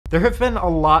There have been a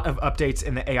lot of updates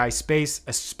in the AI space,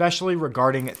 especially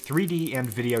regarding 3D and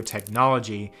video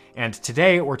technology, and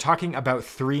today we're talking about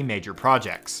 3 major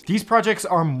projects. These projects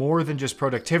are more than just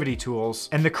productivity tools,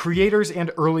 and the creators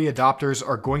and early adopters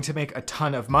are going to make a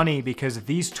ton of money because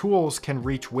these tools can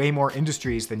reach way more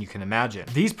industries than you can imagine.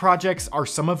 These projects are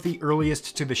some of the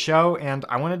earliest to the show, and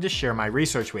I wanted to share my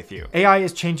research with you. AI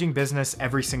is changing business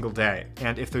every single day,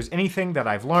 and if there's anything that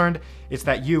I've learned, it's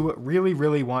that you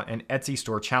really want an Etsy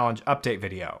store challenge update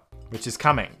video, which is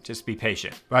coming. Just be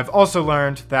patient. But I've also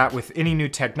learned that with any new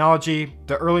technology,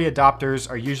 the early adopters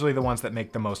are usually the ones that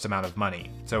make the most amount of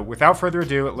money. So without further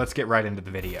ado, let's get right into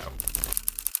the video.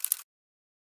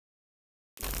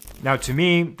 Now, to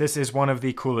me, this is one of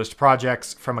the coolest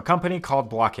projects from a company called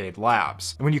Blockade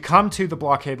Labs. And when you come to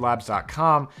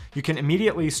theblockade-labs.com, you can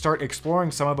immediately start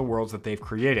exploring some of the worlds that they've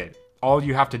created. All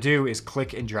you have to do is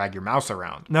click and drag your mouse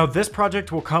around. Now, this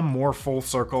project will come more full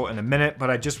circle in a minute, but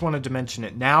I just wanted to mention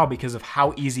it now because of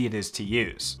how easy it is to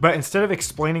use. But instead of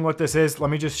explaining what this is,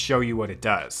 let me just show you what it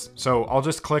does. So I'll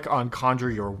just click on Conjure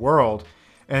Your World,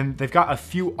 and they've got a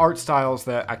few art styles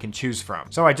that I can choose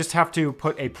from. So I just have to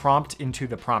put a prompt into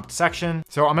the prompt section.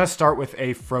 So I'm gonna start with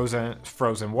a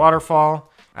frozen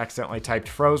waterfall. I accidentally typed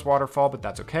froze waterfall, but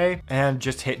that's okay. And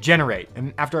just hit generate.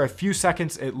 And after a few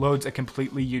seconds, it loads a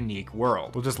completely unique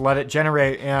world. We'll just let it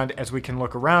generate. And as we can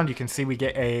look around, you can see we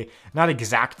get a, not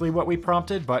exactly what we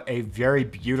prompted, but a very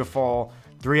beautiful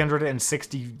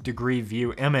 360-degree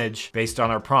view image based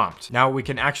on our prompt. Now we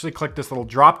can actually click this little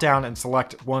drop down and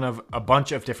select one of a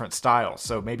bunch of different styles.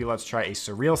 So maybe let's try a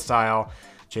surreal style,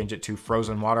 change it to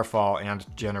frozen waterfall, and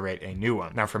generate a new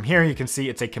one. Now from here, you can see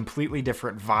it's a completely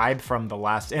different vibe from the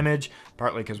last image,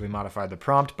 partly because we modified the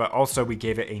prompt, but also we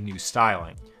gave it a new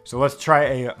styling. So let's try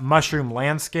a mushroom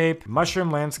landscape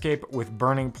with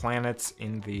burning planets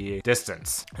in the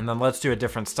distance. And then let's do a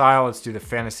different style. Let's do the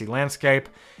fantasy landscape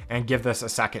and give this a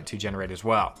second to generate as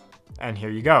well. And here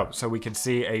you go. So we can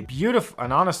see a beautiful,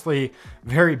 and honestly,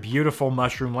 very beautiful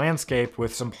mushroom landscape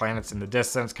with some planets in the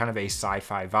distance, kind of a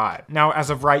sci-fi vibe. Now, as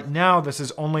of right now, this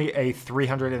is only a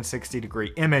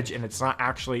 360-degree image, and it's not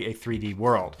actually a 3D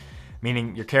world,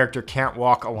 meaning your character can't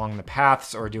walk along the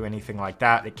paths or do anything like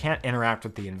that. It can't interact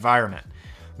with the environment.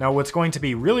 Now, what's going to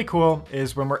be really cool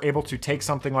is when we're able to take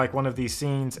something like one of these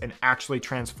scenes and actually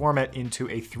transform it into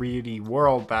a 3D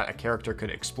world that a character could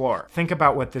explore. Think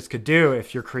about what this could do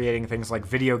if you're creating things like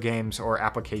video games or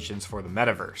applications for the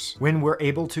metaverse. When we're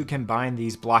able to combine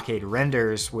these Blockade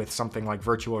renders with something like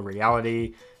virtual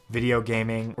reality, video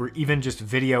gaming, or even just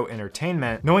video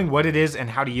entertainment, knowing what it is and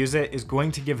how to use it is going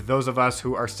to give those of us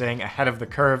who are staying ahead of the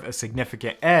curve a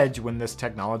significant edge when this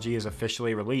technology is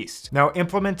officially released. Now,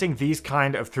 implementing these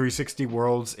kind of 360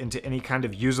 worlds into any kind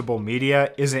of usable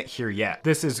media isn't here yet.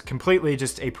 This is completely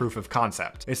just a proof of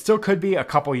concept. It still could be a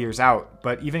couple years out,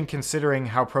 but even considering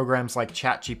how programs like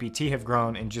ChatGPT have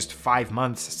grown in just 5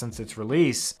 months since its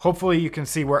release, hopefully you can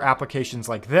see where applications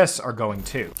like this are going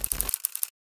too.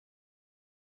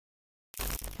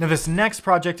 Now, this next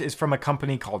project is from a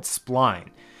company called Spline.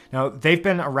 Now, they've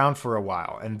been around for a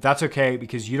while, and that's okay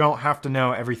because you don't have to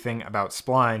know everything about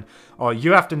Spline. All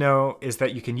you have to know is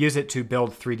that you can use it to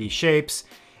build 3D shapes,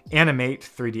 animate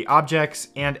 3D objects,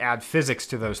 and add physics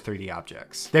to those 3D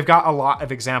objects. They've got a lot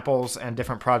of examples and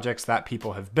different projects that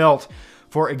people have built.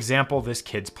 For example, this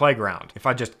kid's playground. If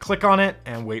I just click on it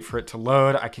and wait for it to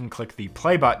load, I can click the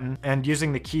play button, and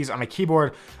using the keys on a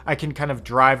keyboard, I can kind of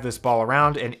drive this ball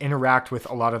around and interact with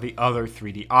a lot of the other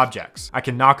 3D objects. I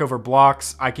can knock over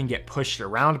blocks, I can get pushed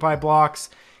around by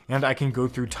blocks, and I can go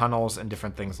through tunnels and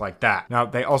different things like that. Now,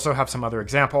 they also have some other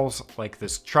examples, like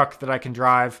this truck that I can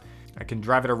drive. I can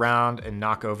drive it around and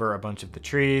knock over a bunch of the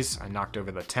trees. I knocked over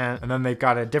the tent. And then they've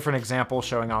got a different example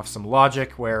showing off some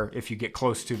logic where if you get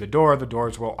close to the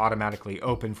doors will automatically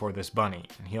open for this bunny.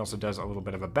 And he also does a little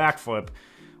bit of a backflip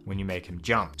when you make him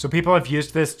jump. So people have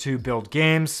used this to build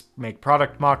games, make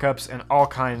product mockups, and all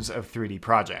kinds of 3D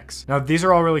projects. Now, these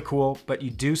are all really cool, but you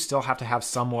do still have to have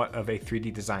somewhat of a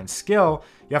 3D design skill.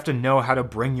 You have to know how to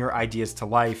bring your ideas to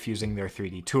life using their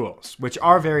 3D tools, which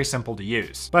are very simple to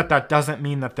use. But that doesn't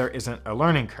mean that there isn't a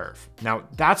learning curve. Now,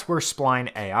 that's where Spline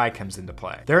AI comes into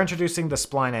play. They're introducing the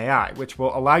Spline AI, which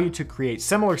will allow you to create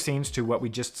similar scenes to what we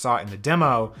just saw in the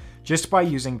demo, just by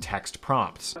using text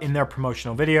prompts. In their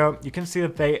promotional video, you can see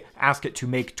that they ask it to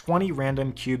make 20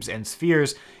 random cubes and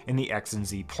spheres in the X and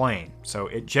Z plane. So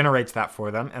it generates that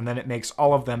for them, and then it makes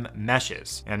all of them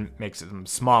meshes and makes them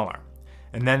smaller.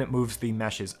 And then it moves the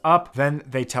meshes up. Then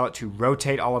they tell it to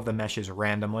rotate all of the meshes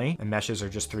randomly, and meshes are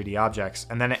just 3D objects.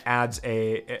 And then it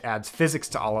adds physics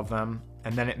to all of them,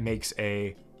 and then it makes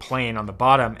a plane on the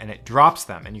bottom and it drops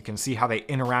them, and you can see how they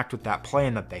interact with that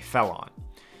plane that they fell on.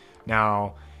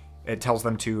 Now, it tells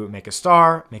them to make a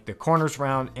star, make the corners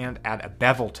round, and add a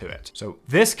bevel to it. So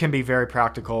this can be very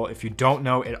practical if you don't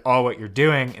know at all what you're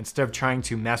doing. Instead of trying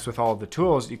to mess with all of the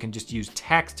tools, you can just use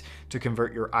text to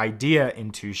convert your idea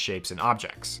into shapes and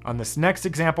objects. On this next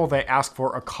example, they ask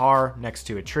for a car next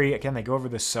to a tree. Again, they go over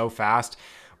this so fast,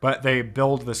 but they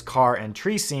build this car and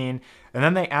tree scene, and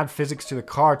then they add physics to the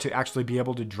car to actually be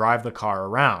able to drive the car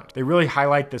around. They really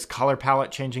highlight this color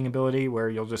palette changing ability where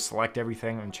you'll just select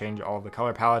everything and change all of the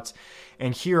color palettes.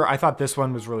 And here, I thought this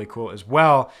one was really cool as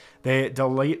well. They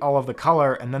delete all of the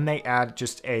color and then they add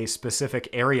just a specific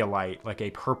area light, like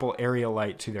a purple area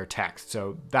light to their text.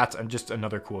 So that's just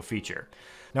another cool feature.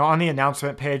 Now on the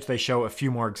announcement page, they show a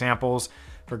few more examples.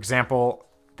 For example,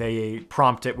 they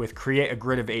prompt it with create a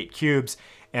grid of 8 cubes,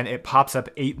 and it pops up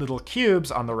 8 little cubes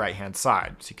on the right-hand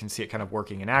side. So you can see it kind of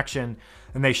working in action.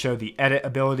 And they show the edit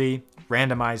ability,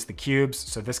 randomize the cubes.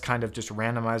 So this kind of just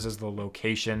randomizes the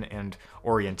location and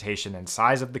orientation and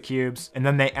size of the cubes. And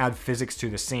then they add physics to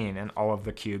the scene, and all of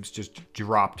the cubes just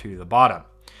drop to the bottom.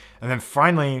 And then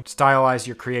finally, stylize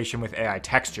your creation with AI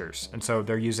textures. And so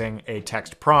they're using a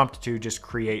text prompt to just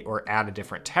create or add a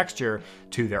different texture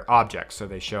to their objects. So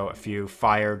they show a few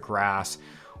fire, grass,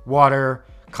 water,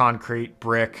 concrete,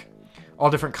 brick, all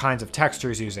different kinds of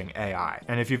textures using AI.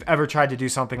 And if you've ever tried to do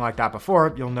something like that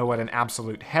before, you'll know what an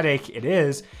absolute headache it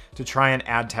is to try and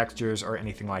add textures or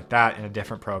anything like that in a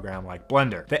different program like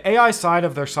Blender. The AI side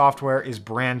of their software is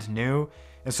brand new.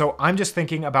 And so I'm just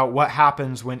thinking about what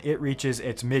happens when it reaches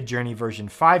its Midjourney version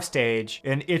 5 stage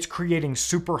and it's creating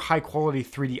super high quality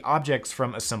 3D objects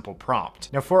from a simple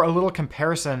prompt. Now for a little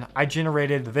comparison, I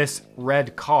generated this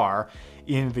red car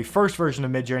in the first version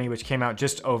of Midjourney, which came out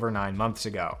just over 9 months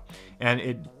ago, and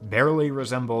it barely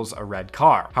resembles a red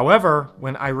car. However,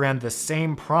 when I ran the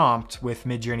same prompt with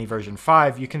Midjourney version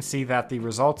 5, you can see that the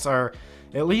results are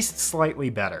at least slightly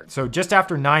better. So just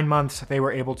after 9 months, they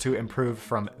were able to improve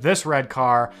from this red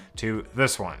car to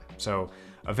this one. So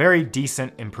a very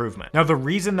decent improvement. Now, the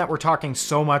reason that we're talking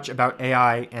so much about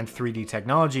AI and 3D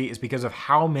technology is because of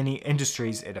how many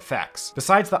industries it affects.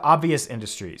 Besides the obvious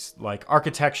industries like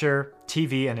architecture,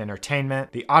 TV and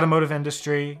entertainment, the automotive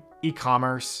industry,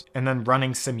 e-commerce, and then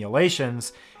running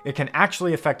simulations, it can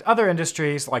actually affect other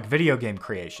industries like video game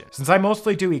creation. Since I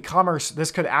mostly do e-commerce,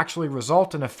 this could actually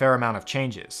result in a fair amount of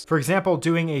changes. For example,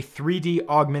 doing a 3D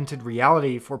augmented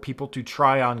reality for people to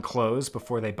try on clothes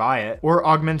before they buy it, or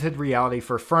augmented reality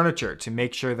for furniture to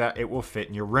make sure that it will fit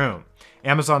in your room.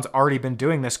 Amazon's already been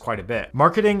doing this quite a bit.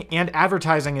 Marketing and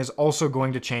advertising is also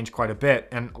going to change quite a bit,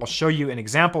 and I'll show you an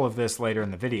example of this later in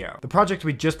the video. The project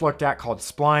we just looked at called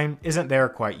Spline isn't there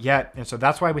quite yet, and so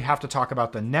that's why we have to talk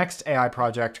about the next AI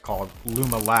project called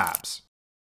Luma Labs.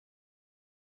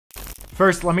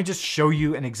 First, let me just show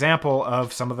you an example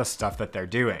of some of the stuff that they're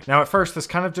doing. Now at first, this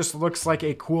kind of just looks like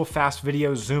a cool fast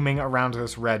video zooming around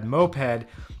this red moped,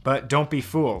 but don't be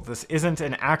fooled. This isn't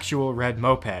an actual red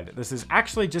moped. This is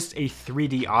actually just a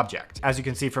 3D object. As you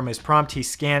can see from his prompt, he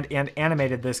scanned and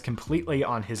animated this completely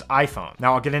on his iPhone.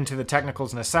 Now I'll get into the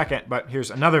technicals in a second, but here's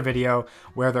another video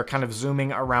where they're kind of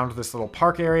zooming around this little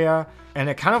park area, and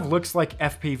it kind of looks like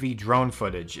FPV drone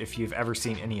footage if you've ever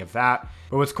seen any of that.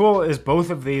 But what's cool is both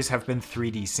of these have been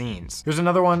 3D scenes. Here's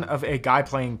another one of a guy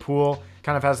playing pool,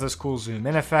 kind of has this cool zoom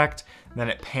in effect, then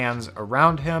it pans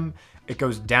around him. It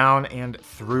goes down and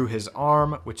through his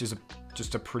arm, which is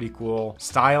just a pretty cool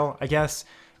style, I guess.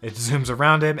 It zooms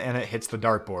around him and it hits the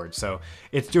dartboard. So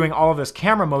it's doing all of this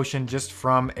camera motion just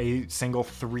from a single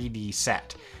 3D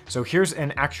set. So here's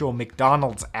an actual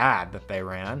McDonald's ad that they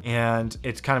ran, and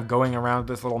it's kind of going around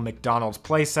this little McDonald's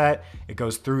playset. It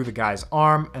goes through the guy's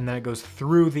arm, and then it goes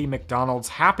through the McDonald's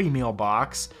Happy Meal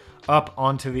box up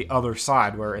onto the other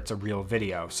side where it's a real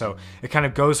video. So it kind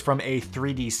of goes from a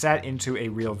 3D set into a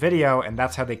real video, and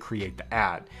that's how they create the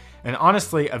ad. And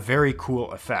honestly, a very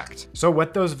cool effect. So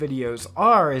what those videos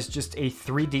are is just a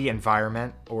 3D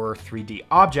environment or 3D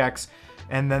objects,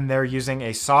 and then they're using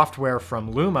a software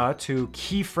from Luma to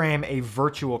keyframe a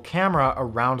virtual camera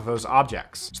around those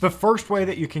objects. So the first way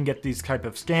that you can get these type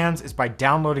of scans is by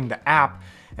downloading the app,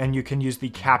 and you can use the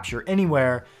Capture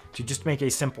Anywhere to just make a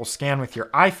simple scan with your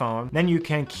iPhone. Then you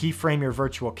can keyframe your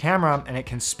virtual camera and it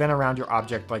can spin around your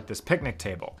object like this picnic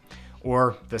table.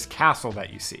 or this castle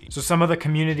that you see. So some of the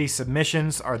community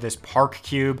submissions are this park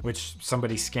cube, which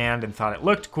somebody scanned and thought it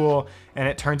looked cool, and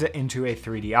it turns it into a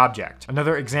 3D object.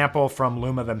 Another example from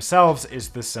Luma themselves is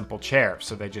this simple chair.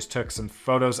 So they just took some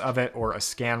photos of it or a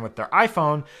scan with their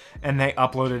iPhone and they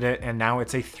uploaded it, and now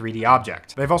it's a 3D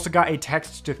object. They've also got a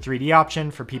text to 3D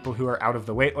option for people who are out of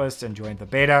the waitlist and joined the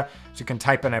beta. So you can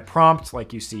type in a prompt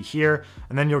like you see here,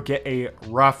 and then you'll get a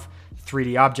rough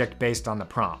 3D object based on the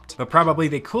prompt. But probably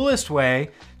the coolest way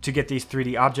to get these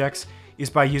 3D objects is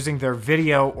by using their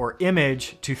video or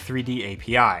image to 3D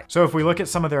API. So if we look at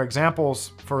some of their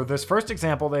examples, for this first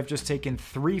example, they've just taken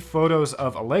 3 photos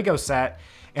of a Lego set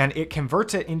and it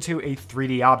converts it into a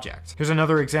 3D object. Here's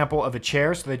another example of a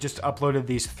chair. So they just uploaded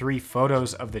these 3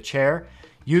 photos of the chair,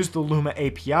 used the Luma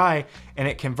API, and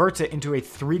it converts it into a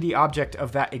 3D object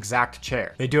of that exact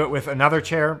chair. They do it with another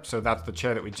chair, so that's the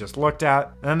chair that we just looked at.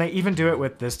 And then they even do it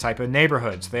with this type of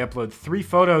neighborhood. So they upload 3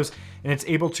 photos and it's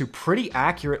able to pretty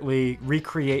accurately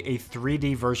recreate a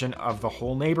 3D version of the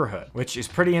whole neighborhood, which is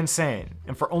pretty insane.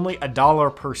 And for only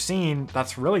 $1 per scene,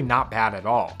 that's really not bad at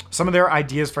all. Some of their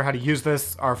ideas for how to use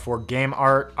this are for game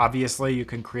art. Obviously, you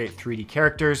can create 3D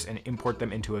characters and import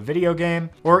them into a video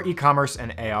game, or e-commerce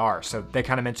and AR. So they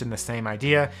kind of mentioned the same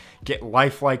idea. Get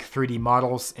lifelike 3D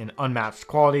models in unmatched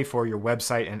quality for your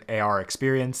website and AR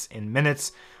experience in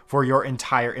minutes for your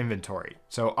entire inventory.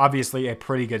 So obviously a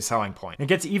pretty good selling point. It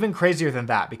gets even crazier than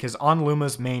that because on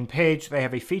Luma's main page, they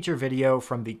have a feature video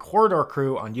from the Corridor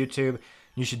crew on YouTube.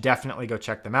 You should definitely go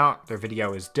check them out. Their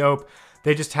video is dope.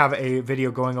 They just have a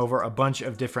video going over a bunch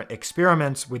of different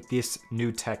experiments with this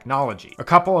new technology. A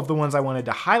couple of the ones I wanted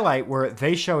to highlight were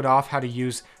they showed off how to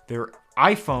use their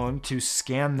iPhone to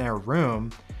scan their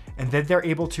room, and then they're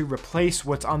able to replace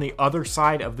what's on the other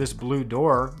side of this blue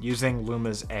door using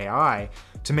Luma's AI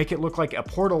to make it look like a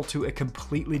portal to a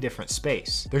completely different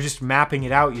space. They're just mapping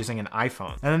it out using an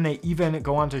iPhone. And then they even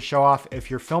go on to show off if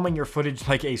you're filming your footage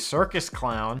like a circus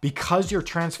clown, because you're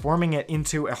transforming it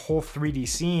into a whole 3D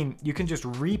scene, you can just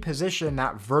reposition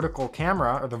that vertical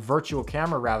camera, or the virtual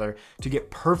camera rather, to get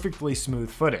perfectly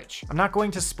smooth footage. I'm not going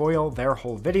to spoil their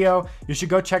whole video. You should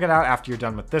go check it out after you're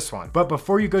done with this one. But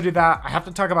before you go do that, I have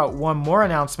to talk about one more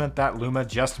announcement that Luma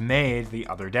just made the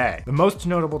other day. The most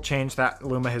notable change that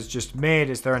Luma has just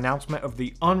made is their announcement of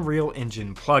the Unreal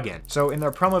Engine plugin. So in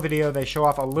their promo video, they show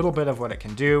off a little bit of what it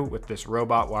can do with this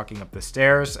robot walking up the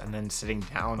stairs and then sitting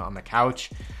down on the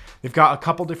couch. They've got a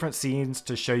couple different scenes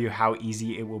to show you how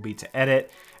easy it will be to edit,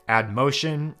 add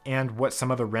motion, and what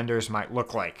some of the renders might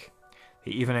look like.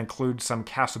 They even include some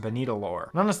Casa Bonita lore.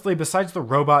 And honestly, besides the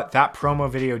robot, that promo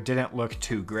video didn't look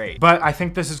too great. But I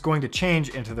think this is going to change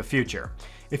into the future.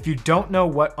 If you don't know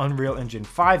what Unreal Engine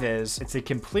 5 is, it's a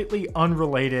completely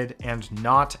unrelated and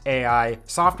not AI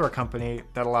software company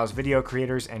that allows video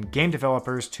creators and game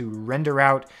developers to render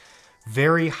out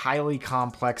very highly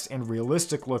complex and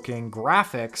realistic looking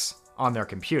graphics on their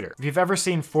computer. If you've ever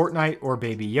seen Fortnite or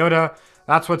Baby Yoda,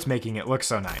 that's what's making it look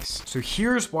so nice. So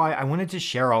here's why I wanted to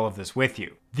share all of this with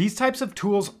you. These types of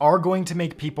tools are going to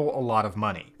make people a lot of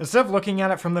money. Instead of looking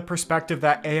at it from the perspective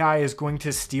that AI is going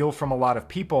to steal from a lot of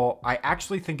people, I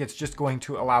actually think it's just going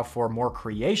to allow for more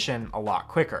creation a lot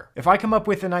quicker. If I come up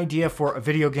with an idea for a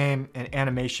video game, an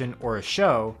animation, or a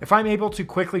show, if I'm able to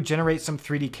quickly generate some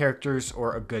 3D characters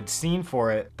or a good scene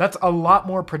for it, that's a lot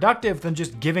more productive than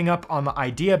just giving up on the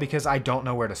idea because I don't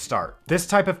know where to start. This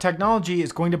type of technology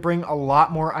is going to bring a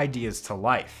lot more ideas to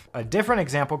life. A different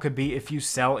example could be if you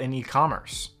sell in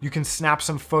e-commerce. You can snap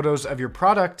some photos of your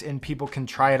product and people can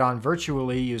try it on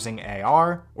virtually using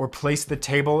AR, or place the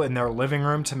table in their living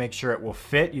room to make sure it will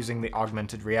fit using the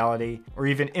augmented reality, or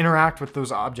even interact with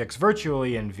those objects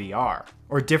virtually in VR.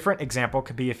 Or a different example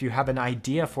could be if you have an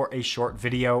idea for a short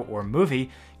video or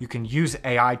movie, you can use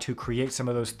AI to create some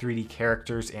of those 3D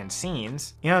characters and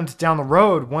scenes. And down the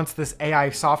road, once this AI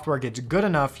software gets good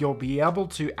enough, you'll be able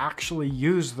to actually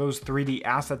use those 3D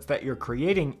assets that you're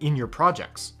creating in your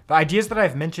projects. The ideas that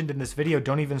I've mentioned in this video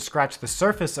don't even scratch the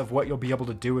surface of what you'll be able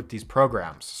to do with these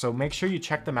programs, so make sure you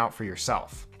check them out for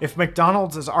yourself. If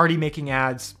McDonald's is already making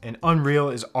ads and Unreal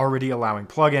is already allowing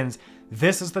plugins,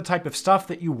 this is the type of stuff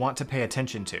that you want to pay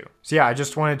attention to. So yeah, I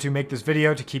just wanted to make this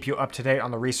video to keep you up to date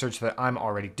on the research that I'm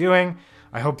already doing.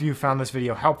 I hope you found this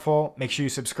video helpful. Make sure you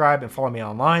subscribe and follow me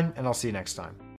online, and I'll see you next time.